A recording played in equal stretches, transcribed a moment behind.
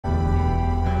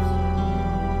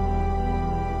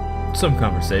some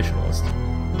conversationalist.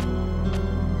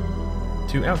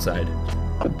 To outside.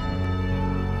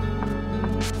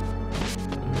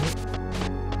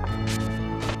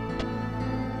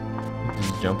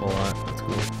 Just jump a lot. That's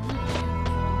cool.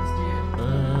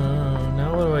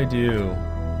 Now what do I do?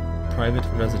 Private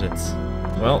residence.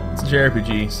 Well, it's a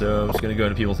JRPG, so I'm just gonna go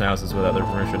into people's houses without their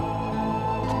permission.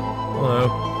 Hello.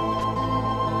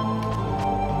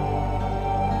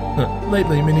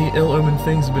 Lately, many ill-omened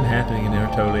things have been happening in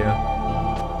Ertolia.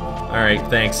 Alright,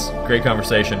 thanks. Great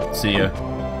conversation. See ya.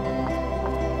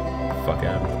 Fuck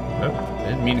out. Nope. I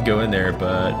didn't mean to go in there,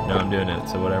 but now I'm doing it,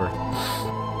 so whatever.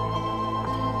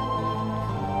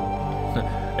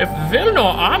 If the Vilnor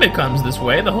army comes this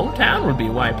way, the whole town will be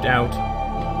wiped out.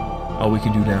 All we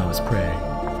can do now is pray.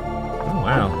 Oh,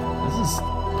 wow. This is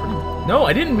pretty... No,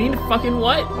 I didn't mean to fucking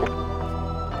what?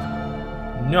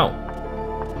 No.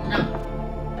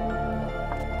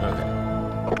 Okay.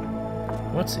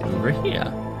 What's over here?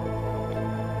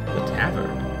 The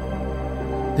tavern.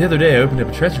 The other day I opened up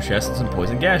a treasure chest and some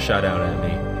poison gas shot out at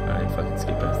me. I fucking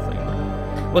skipped past the thing.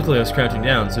 Luckily I was crouching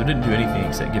down, so it didn't do anything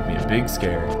except give me a big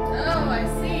scare. Oh, I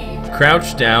see.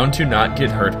 Crouch down to not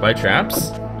get hurt by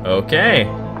traps? Okay.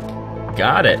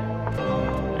 Got it.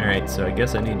 Alright, so I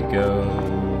guess I need to go...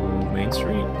 Main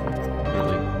Street?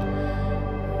 Really?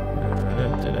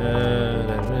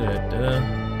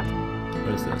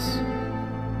 What is this?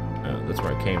 Oh, that's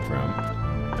where I came from.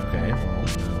 Okay, well,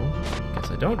 no. Guess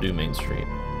I don't do Main Street.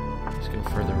 Just go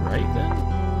further right, then?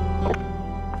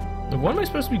 What am I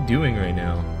supposed to be doing right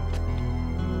now?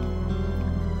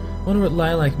 Wonder what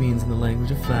lilac means in the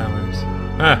language of flowers.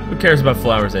 Ah, who cares about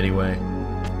flowers anyway?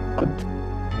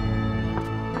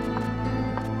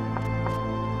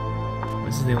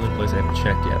 This is the only place I haven't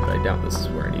checked yet, but I doubt this is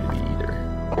where I need to be either.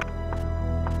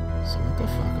 So what the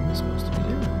fuck am I supposed to be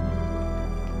doing?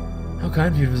 How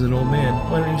kind of you to visit, old man.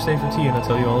 Why don't you stay for tea and I'll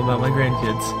tell you all about my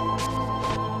grandkids.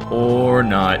 Or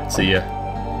not. See ya.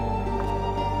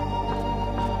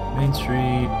 Main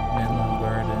Street, Menlo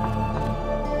Garden.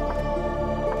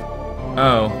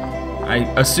 Oh. I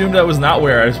assumed that was not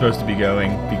where I was supposed to be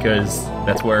going, because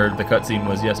that's where the cutscene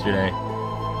was yesterday.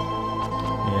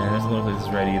 Yeah, there's no places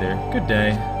right either. Good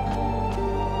day.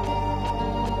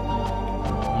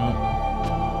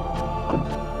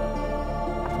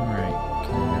 Alright, can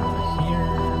I go here?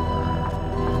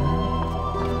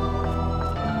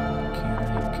 Can I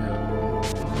go...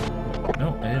 No,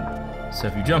 I didn't. So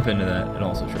if you jump into that, it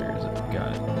also triggers it.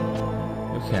 Got it.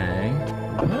 Okay.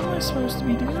 What am I supposed to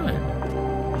be doing?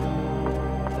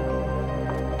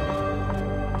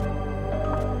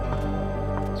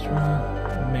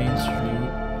 Main Street,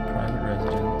 private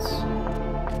residence.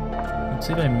 Let's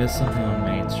see if I missed something on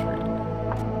Main Street.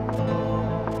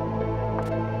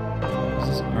 This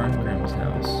is Arngrim's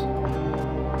house.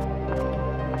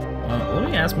 Let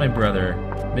me ask my brother.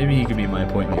 Maybe he could be my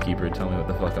appointment keeper and tell me what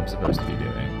the fuck I'm supposed to be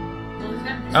doing.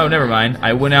 Oh, never mind.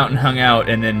 I went out and hung out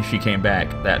and then she came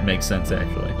back. That makes sense,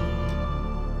 actually.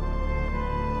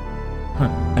 Huh,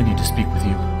 I need to speak with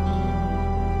you.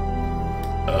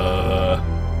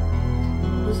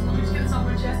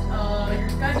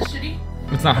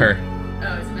 It's not her.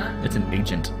 Oh, it's not? It's an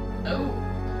agent. Oh.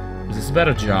 Is this about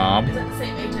a job? Is that the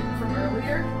same agent from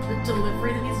earlier? The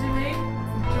delivery that needs to be made?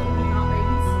 Delivering on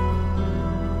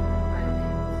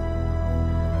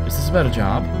babies? Is this about a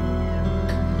job?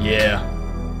 Yeah.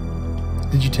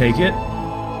 Did you take it?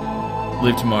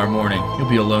 Leave tomorrow morning. You'll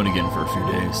be alone again for a few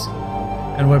days.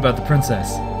 And what about the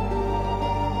princess?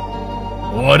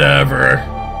 Whatever.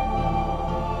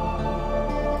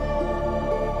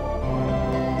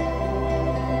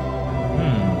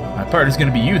 Partner's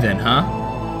gonna be you then, huh?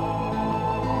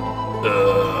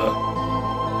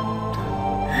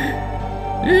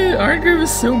 Arngrim is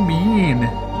so mean.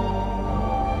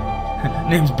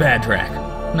 Name's Badrak.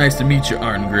 Nice to meet you,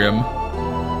 Arngrim.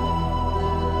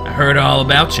 I heard all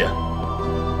about you.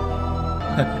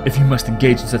 If you must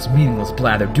engage in such meaningless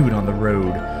blather, do it on the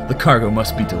road. The cargo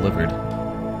must be delivered.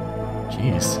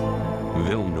 Jeez.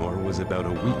 Vilnor was about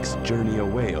a week's journey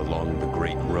away along the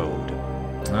Great Road.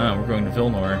 Ah, we're going to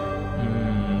Vilnor.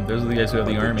 Those are the guys who have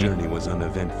the army. The journey was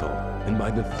uneventful, and by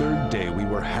the third day we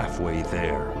were halfway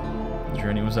there. The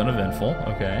journey was uneventful,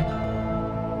 okay.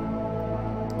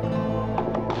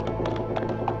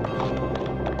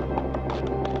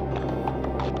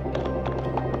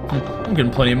 I'm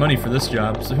getting plenty of money for this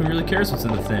job, so who really cares what's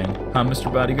in the thing? Huh, Mr.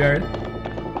 Bodyguard?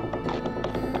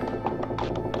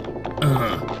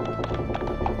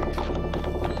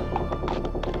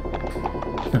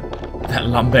 That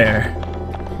Lambert.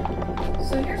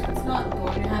 So here's what's not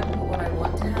going to happen, but what I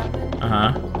want to happen.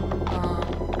 Uh-huh.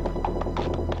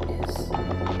 Is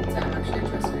that I'm actually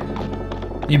interested in.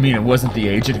 You mean it wasn't the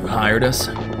agent who hired us?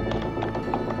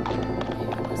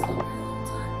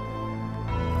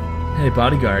 Hey,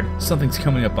 bodyguard, something's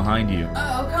coming up behind you.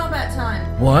 Oh, combat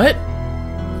time. What?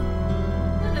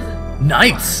 That doesn't.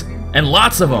 Knights! And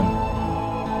lots of them!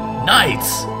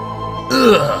 Knights!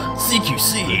 Ugh!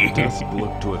 CQC! Does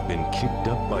look to have been kicked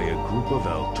up by a group of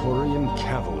Altorian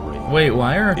cavalry. Wait,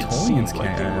 why are It Artorians seemed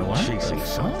like they were what chasing the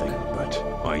something, fuck? but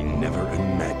I never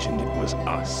imagined it was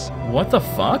us. What the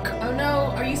fuck? Oh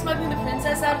no, are you smuggling the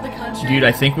princess out of the country? Dude,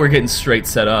 I think we're getting straight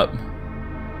set up.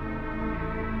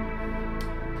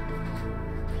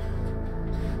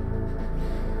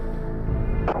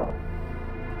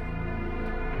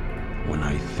 When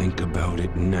I think about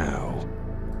it now,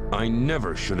 I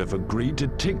never should have agreed to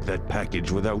take that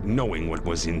package without knowing what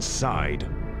was inside.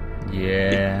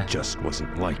 Yeah. It just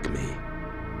wasn't like me.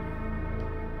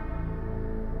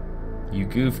 You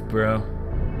goofed, bro.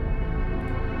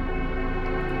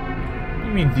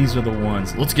 You mean these are the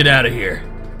ones? Let's get out of here.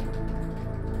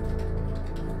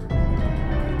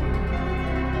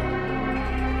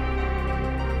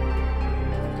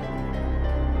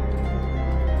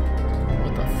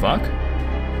 What the fuck?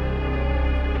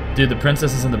 Dude, the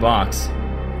princess is in the box.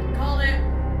 Called it.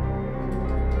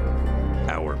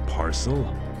 Our parcel?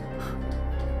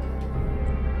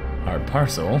 Our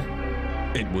parcel.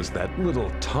 It was that little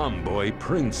tomboy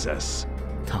princess.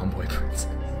 Tomboy princess.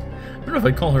 I don't know if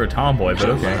I'd call her a tomboy, but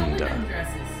okay. Amanda. Women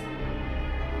dresses.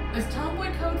 Is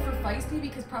tomboy code for feisty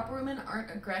because proper women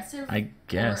aren't aggressive? I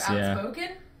guess, or yeah. outspoken?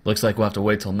 Looks like we'll have to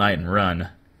wait till night and run.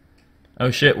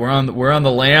 Oh shit, we're on the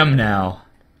lam now.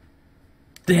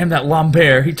 Damn that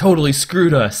Lambert, he totally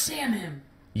screwed us. Damn him.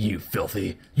 You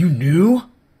filthy. You knew?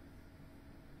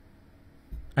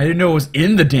 I didn't know it was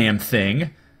in the damn thing.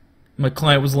 My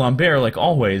client was Lambert, like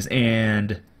always,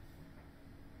 and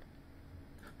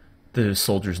the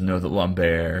soldiers know that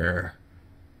Lambert...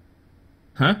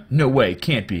 Huh? No way,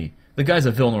 can't be. The guy's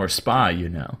a Villeneuve spy, you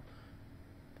know.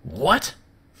 What?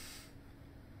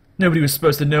 Nobody was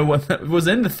supposed to know what was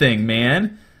in the thing,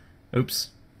 man.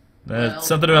 Oops. Well,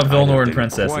 Something about I'd Villeneuve have and been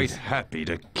princesses. quite happy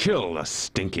to kill a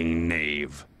stinking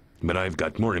knave, but I've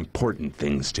got more important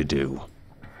things to do.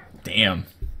 Damn.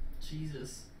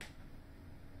 Jesus.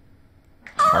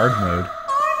 Hard mode.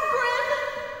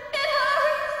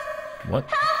 What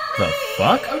the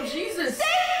fuck? Oh, Jesus!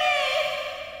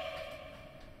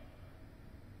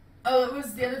 Oh, it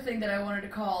was the other thing that I wanted to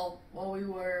call while we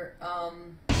were,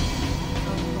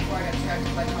 before I got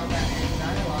distracted by combat and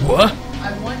dialogue. What?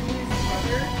 I want his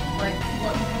brother, like,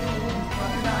 what would be cool if his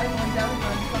brother died, like, that would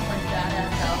run stuff like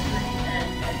badass Valkyrie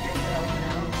and get to help him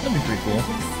out. That'd be pretty cool.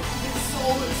 His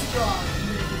soul is strong,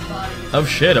 even if his body is... Oh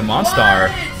shit, a Monstar.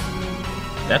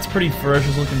 What? That's pretty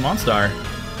ferocious looking Monstar.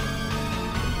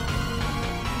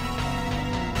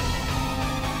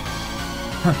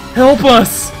 Huh, help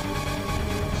us!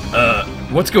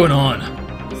 What's going on?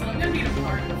 Listen, I'm gonna be a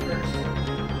part of it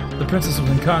first. The princess was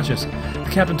unconscious. The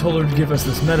captain told her to give us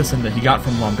this medicine that he got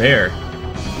from Lambert.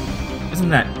 Isn't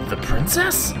that the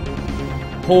princess?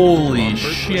 Holy Lambert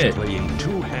shit. was playing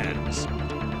two hands.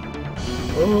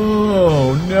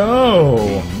 Oh no!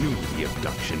 He knew the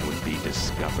abduction would be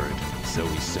discovered, so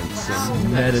he sent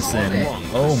some Medicine. along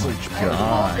the Oh search my party.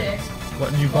 god. It. What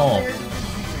did you call?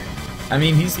 I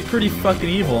mean, he's pretty fucking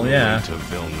evil, yeah. To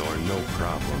Villeneuve, no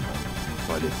problem.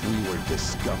 But if we were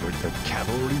discovered, the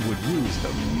cavalry would use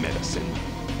the medicine.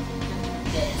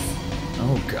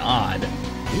 Oh god.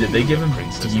 Did they give him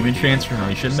Princess demon would be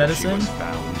transformation unconscious if she medicine? was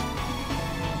found.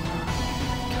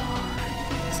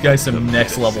 This guy's some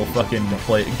next level fucking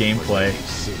gameplay.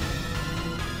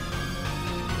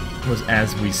 Was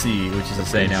as we see, which is to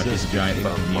say now she's a giant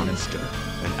fucking demon. Monster,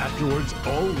 and afterwards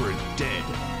all were dead.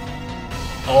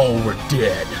 Oh, we're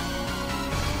dead.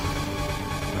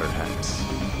 Perhaps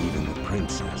even the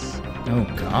princess. Oh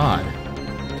god.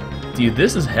 Dude,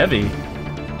 this is heavy.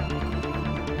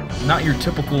 Not your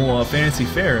typical fantasy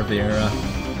fare of the era.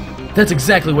 That's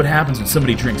exactly what happens when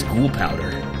somebody drinks ghoul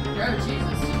powder. Oh,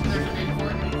 Jesus. There's an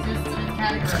important exists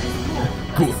and it's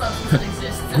categorized. Cool. That's a substance that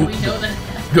exists, and Cool. we know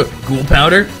that. Ghoul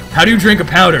powder? How do you drink a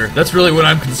powder? That's really what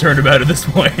I'm concerned about at this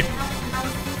point.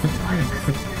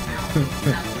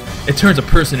 It turns a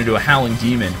person into a howling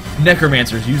demon.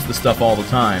 Necromancers use the stuff all the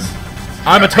time.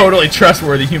 I'm a totally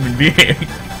trustworthy human being.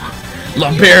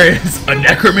 Lambert is a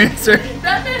necromancer?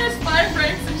 That man has 5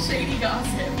 ranks in shady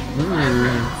gossip. 5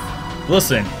 ranks.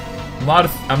 Listen,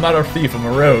 I'm not a thief, I'm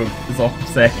a rogue, is all I'm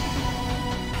saying.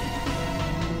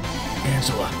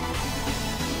 Angela.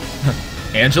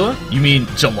 Angela? You mean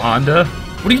Jolanda?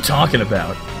 What are you talking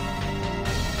about?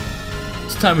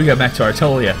 It's time we got back to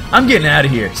Artolia. I'm getting out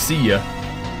of here. See ya.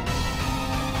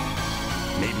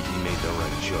 Maybe he made the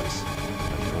right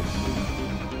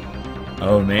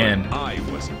Oh man. I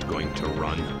wasn't going to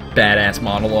run. Badass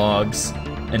monologues,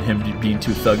 and him being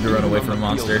too thug to run away from a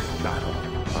monster. Battle.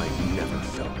 I've never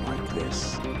felt like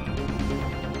this.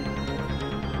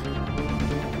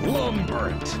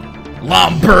 Lambert!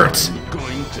 Lambert! I'm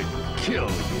going to kill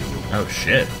you. Oh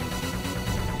shit.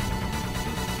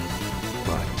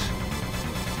 But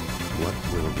what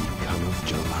will become of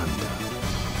Jolanda?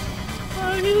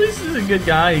 At least he's a good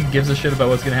guy. He gives a shit about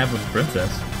what's gonna happen with the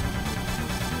princess.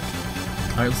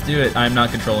 Alright, let's do it. I'm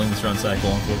not controlling this run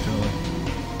cycle, unfortunately.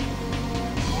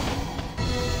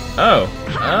 Oh.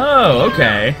 Oh,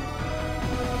 okay.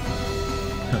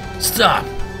 Stop!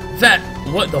 That...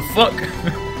 What the fuck?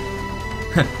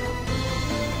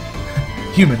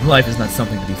 Human life is not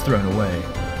something to be thrown away.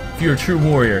 If you're a true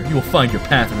warrior, you will find your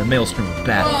path in the maelstrom of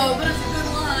battle. Oh, that's a good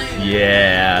line.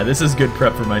 Yeah, this is good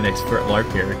prep for my next LARP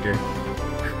character.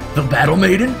 The Battle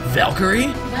Maiden? Valkyrie?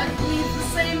 That means the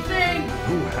same thing.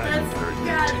 Who hadn't heard the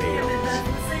God damn it, tales that's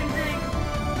the same thing.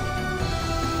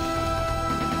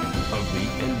 of the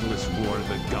endless war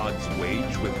the gods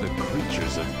wage with the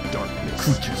creatures of darkness?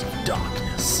 Creatures of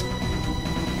darkness.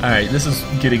 Alright, this is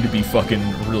getting to be fucking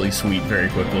really sweet very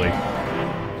quickly.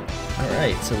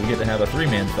 Alright, so we get to have a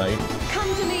 3-man fight.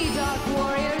 Come to me, Dark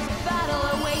Warriors. Battle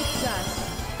awaits us.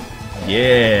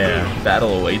 Yeah,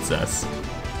 battle awaits us.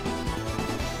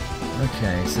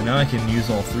 Okay, so now I can use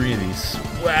all 3 of these.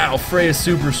 Wow, Freya's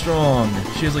super strong.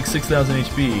 She has like 6,000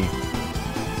 HP.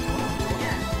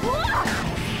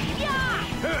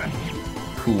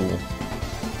 Cool.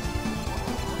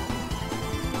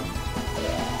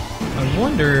 I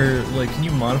wonder, like, can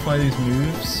you modify these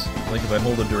moves? Like, if I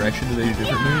hold a direction, do they do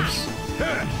different moves?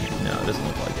 No, it doesn't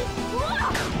look like it.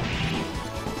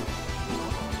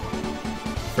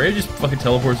 Freya just fucking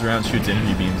teleports around and shoots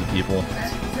energy beams at people.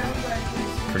 That sounds like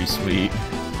Pretty sweet.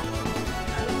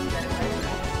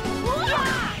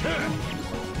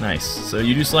 Nice. So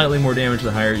you do slightly more damage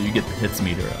the higher you get the hits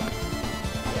meter up.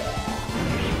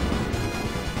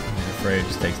 Freya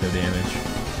just takes no damage.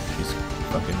 She's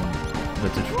fucking the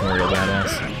tutorial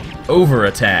badass. Over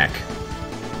attack.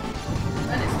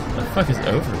 What the fuck is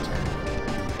over attack?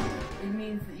 it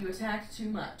means that you attacked too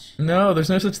much. No, there's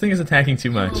no such thing as attacking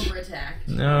too much. Over attack.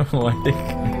 No,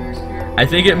 I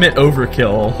think it meant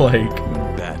overkill. Like,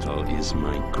 Battle is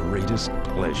my greatest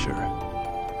pleasure.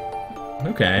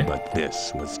 okay. But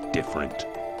this was different.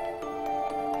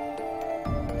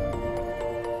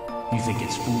 You think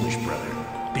it's foolish, brother,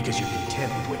 because you're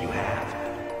content with what you have.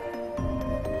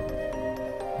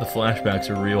 The flashbacks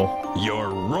are real. You're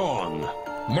wrong.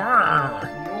 Marr!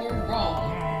 You're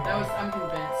wrong. I'm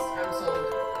convinced. I'm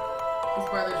sold. His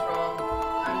brother's wrong.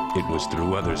 It was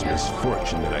through others'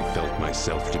 misfortune that I felt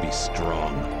myself to be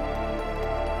strong.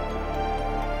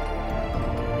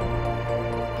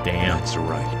 Damn. That's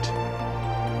right.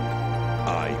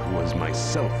 I who was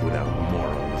myself without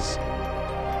morals.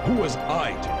 Who was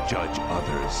I to judge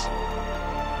others?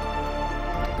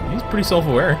 He's pretty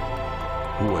self-aware.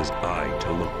 Who was I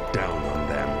to look down on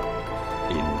them?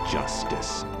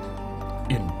 Injustice.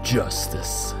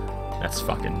 Injustice. That's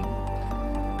fucking...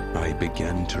 I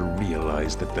began to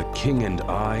realize that the king and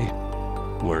I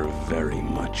were very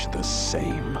much the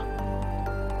same.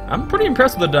 I'm pretty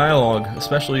impressed with the dialogue,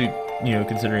 especially, you know,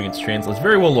 considering it's translated. It's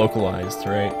very well localized,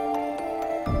 right?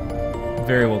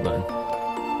 Very well done.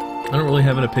 I don't really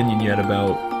have an opinion yet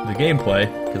about the gameplay,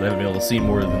 because I haven't been able to see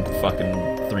more than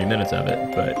fucking 3 minutes of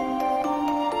it, but...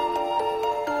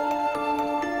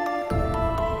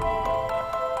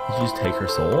 Did you just take her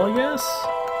soul, I guess?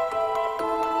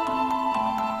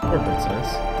 Poor princess.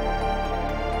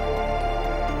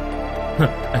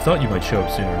 I thought you might show up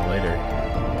sooner or later.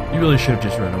 You really should have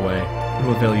just run away. It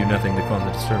will avail you nothing to cause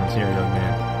a disturbance here, young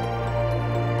man.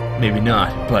 Maybe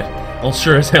not, but I'll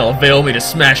sure as hell avail me to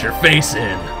smash your face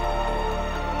in!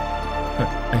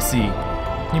 I see.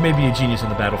 You may be a genius on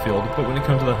the battlefield, but when it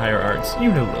comes to the higher arts, you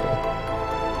know little.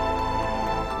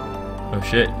 Oh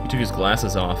shit, he took his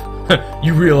glasses off.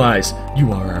 You realize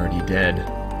you are already dead.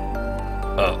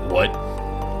 What?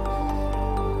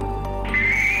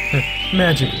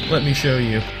 Magic, let me show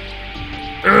you.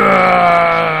 I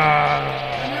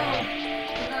know.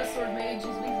 I'm not a sword mage. He's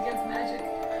weak against magic.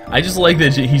 I just like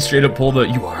that he straight up pulled the,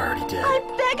 you are already dead. I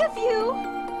beg of you.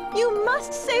 You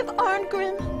must save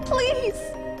Arngrim, please.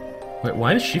 Wait,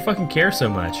 why does she fucking care so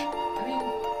much? I mean,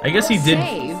 I guess he did...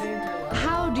 Save?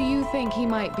 How do you think he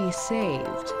might be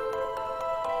saved?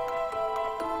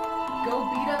 go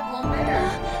beat up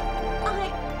Lambert.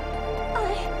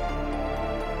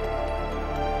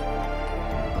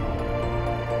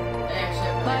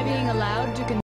 By being allowed to